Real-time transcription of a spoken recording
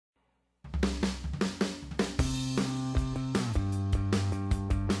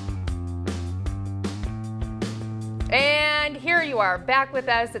are back with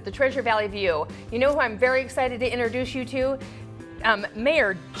us at the Treasure Valley View. You know who I'm very excited to introduce you to?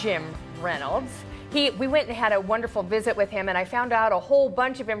 Mayor Jim Reynolds. We went and had a wonderful visit with him, and I found out a whole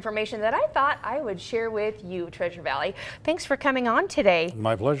bunch of information that I thought I would share with you, Treasure Valley. Thanks for coming on today.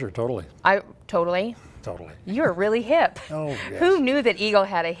 My pleasure, totally. Totally? Totally. You're really hip. Oh, yes. Who knew that Eagle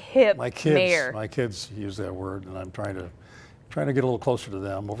had a hip mayor? My kids use that word, and I'm trying to get a little closer to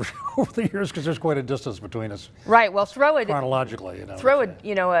them over the years, because there's quite a distance between us. Right. Well, throw it chronologically. Throw a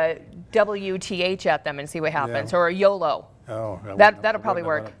WTH at them and see what happens, or a YOLO. Oh, that'll probably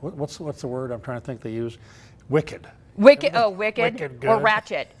work. What's the word I'm trying to think they use? Wicked. Wicked. Oh, wicked. Wicked, or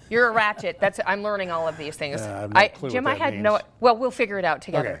ratchet. You're a ratchet. I'm learning all of these things. I have no clue Jim, what that means. Well, we'll figure it out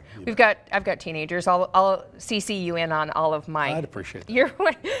together. Okay, I've got teenagers. I'll CC you in on all of mine. I'd appreciate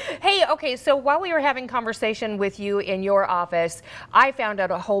that. Hey, okay. So while we were having conversation with you in your office, I found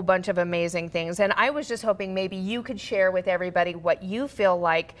out a whole bunch of amazing things, and I was just hoping maybe you could share with everybody what you feel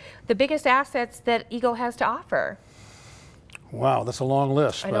like the biggest assets that Eagle has to offer. Wow, that's a long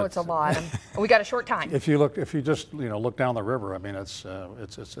list. I know it's a lot. We got a short time. If you just look down the river, I mean, it's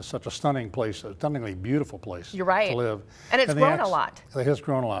such a stunning place, a stunningly beautiful place. You're right. To live. And it's grown a lot. It has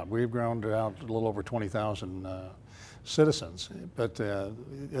grown a lot. We've grown to out a little over 20,000 citizens, but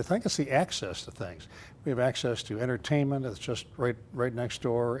I think it's the access to things. We have access to entertainment. It's just right next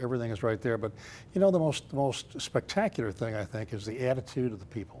door. Everything is right there. But the most spectacular thing, I think, is the attitude of the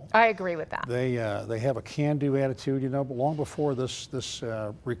people. I agree with that. They have a can-do attitude. But long before this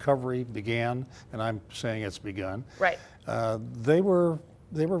recovery began, and I'm saying it's begun. Right. They were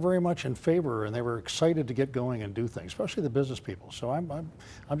very much in favor, and they were excited to get going and do things, especially the business people. So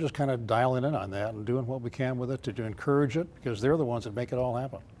I'm just kind of dialing in on that and doing what we can with it to encourage it, because they're the ones that make it all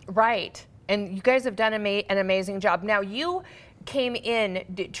happen. Right. And you guys have done an amazing job. Now, you came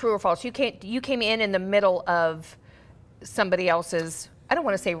in, true or false, you came in the middle of somebody else's, I don't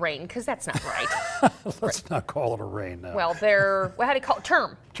want to say reign, because that's not right. Let's not call it a reign now. Well, how do you call it?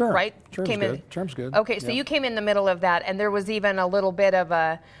 Term, right? Term's good. Term's good. Okay, so you came in the middle of that, and there was even a little bit of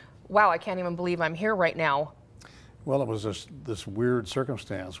a, wow, I can't even believe I'm here right now. Well, it was this weird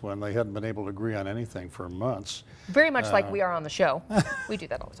circumstance when they hadn't been able to agree on anything for months. Very much like we are on the show. We do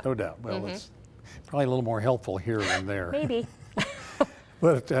that all the time. No doubt. Well, it's probably a little more helpful here than there. Maybe.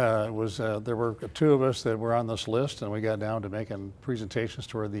 But there were two of us that were on this list, and we got down to making presentations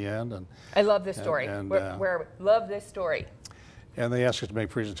toward the end. And I love this story. Love this story. And they asked us to make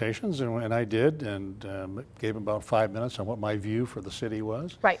presentations, and I did, and gave them about 5 minutes on what my view for the city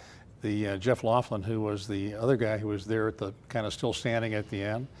was. Right. The Jeff Laughlin, who was the other guy who was there at the kind of still standing at the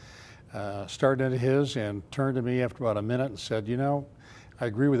end, started into his and turned to me after about a minute and said, I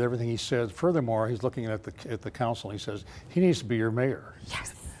agree with everything he said. Furthermore, he's looking at the council, and he says, he needs to be your mayor.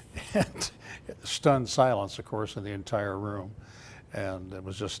 Yes. And stunned silence, of course, in the entire room. And it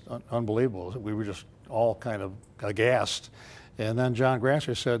was just unbelievable. We were just all kind of aghast. And then John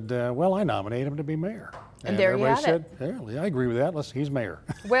Grasser said, well, I nominate him to be mayor. And there you have it. Yeah, I agree with that. He's mayor.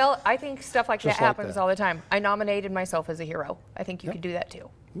 Well, I think stuff like that happens all the time. I nominated myself as a hero. I think you could do that too.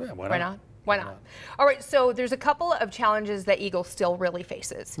 Yeah, why not? Why not? All right, so there's a couple of challenges that Eagle still really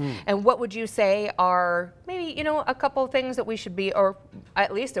faces. And what would you say are maybe, a couple of things that we should be, or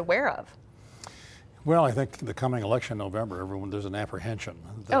at least aware of? Well, I think the coming election in November, there's an apprehension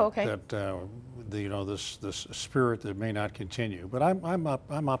that, this spirit that may not continue. But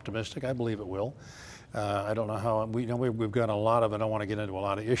I'm optimistic. I believe it will. I don't know how we've got a lot of. I don't want to get into a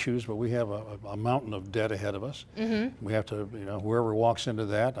lot of issues, but we have a mountain of debt ahead of us. We have to, whoever walks into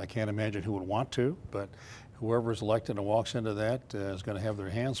that, I can't imagine who would want to, but whoever is elected and walks into that is going to have their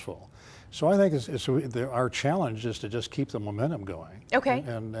hands full. So I think our challenge is to just keep the momentum going. Okay.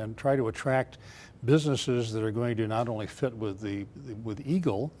 And try to attract businesses that are going to not only fit with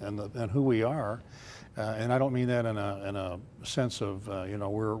Eagle and who we are. And I don't mean that in a sense of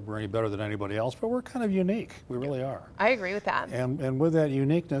we're any better than anybody else, but we're kind of unique. We really are. I agree with that. And with that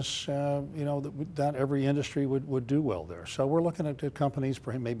uniqueness, that every industry would do well there. So we're looking at companies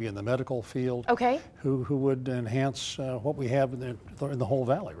maybe in the medical field, who would enhance what we have in the whole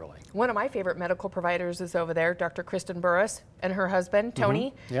valley, really. One of my favorite medical providers is over there, Dr. Kristen Burris and her husband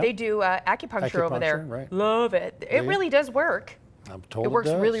Tony. Yep. They do acupuncture over there. Right. Love it. It really does work. I'm told it works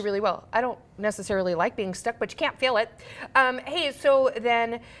does. really, really well. I don't necessarily like being stuck, but you can't feel it. Hey, so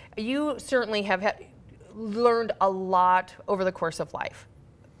then you certainly have learned a lot over the course of life.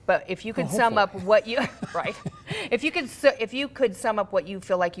 But if you could sum up what you if you could sum up what you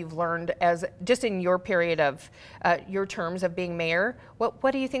feel like you've learned as just in your period of your terms of being mayor,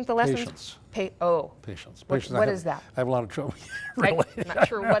 what do you think the lessons? Patience. What is that? I have a lot of trouble. Really. I'm not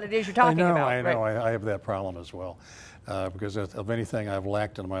sure what it is you're talking about. I know. I have that problem as well. because of anything I've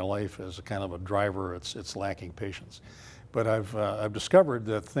lacked in my life as a kind of a driver, it's lacking patience. But I've discovered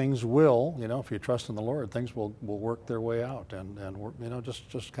that things will, if you trust in the Lord, things will work their way out, and work,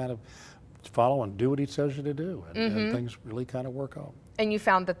 just kind of follow and do what He says you to do, and things really kind of work out. And you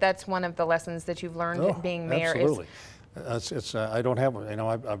found that that's one of the lessons that you've learned being mayor. Absolutely. I don't have,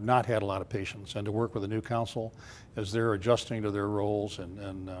 I've not had a lot of patience, and to work with a new council as they're adjusting to their roles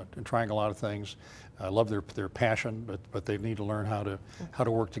and trying a lot of things. I love their passion, but they need to learn how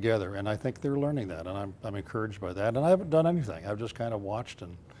to work together, and I think they're learning that, and I'm encouraged by that. And I haven't done anything. I've just kind of watched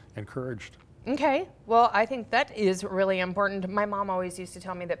and encouraged. Okay, well, I think that is really important. My mom always used to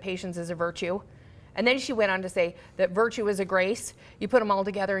tell me that patience is a virtue. And then she went on to say that virtue is a grace. You put them all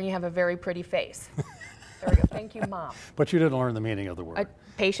together and you have a very pretty face. There we go. Thank you, Mom. But you didn't learn the meaning of the word.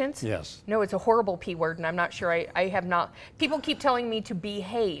 Patience? Yes. No, it's a horrible P word, and I'm not sure I have not. People keep telling me to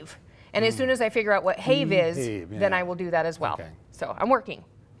behave. And as soon as I figure out what have is, then I will do that as well. Okay. So I'm working.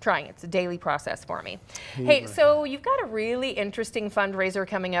 Trying. It's a daily process for me. Hey, so you've got a really interesting fundraiser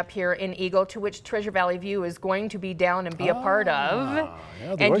coming up here in Eagle, to which Treasure Valley View is going to be down and be a part of.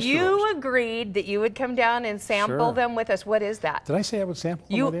 Yeah, and you agreed that you would come down and sample them with us. What is that? Did I say I would sample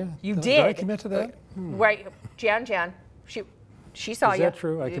them with you? You did. Did I commit to that? Right. Jan, she saw you. Is that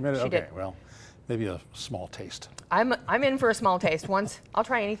true? I committed? She okay, did. well, maybe a small taste. I'm in for a small taste. I'll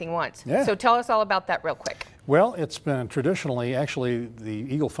try anything once. Yeah. So tell us all about that real quick. Well, it's been traditionally, actually, the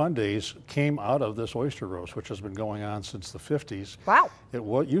Eagle Fun Days came out of this oyster roast, which has been going on since the 50s. Wow.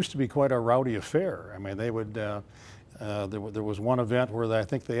 It used to be quite a rowdy affair. I mean, they would, there was one event where I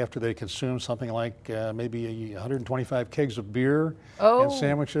think after they consumed something like maybe 125 kegs of beer and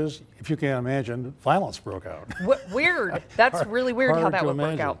sandwiches, if you can imagine, violence broke out. Weird. That's really weird how that would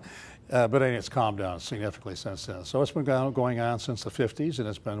work out. But it's calmed down significantly since then. So it's been going on since the 50s, and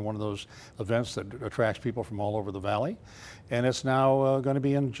it's been one of those events that attracts people from all over the valley. And it's now going to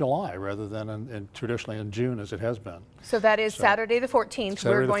be in July rather than traditionally in June as it has been. So that is Saturday the 14th.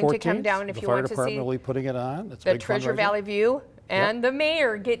 Saturday We're going the 14th, to come down if you want to see. The fire department will be putting it on. It's the a big Treasure fundraiser. Valley View. And the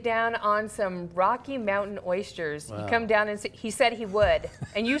mayor get down on some Rocky Mountain oysters. Wow. He come down and he said he would.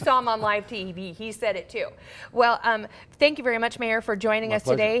 And you saw him on live TV. He said it too. Well, thank you very much, Mayor, for joining us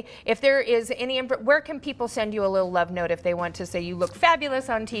today. If there is any, where can people send you a little love note if they want to say you look fabulous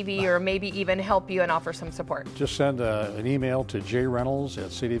on TV, or maybe even help you and offer some support? Just send an email to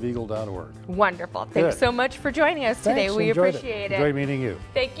jreynolds@cityofeagle.org. Wonderful. Thanks so much for joining us today. We appreciate it. Enjoyed meeting you.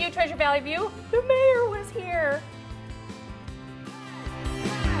 Thank you, Treasure Valley View. The mayor was here.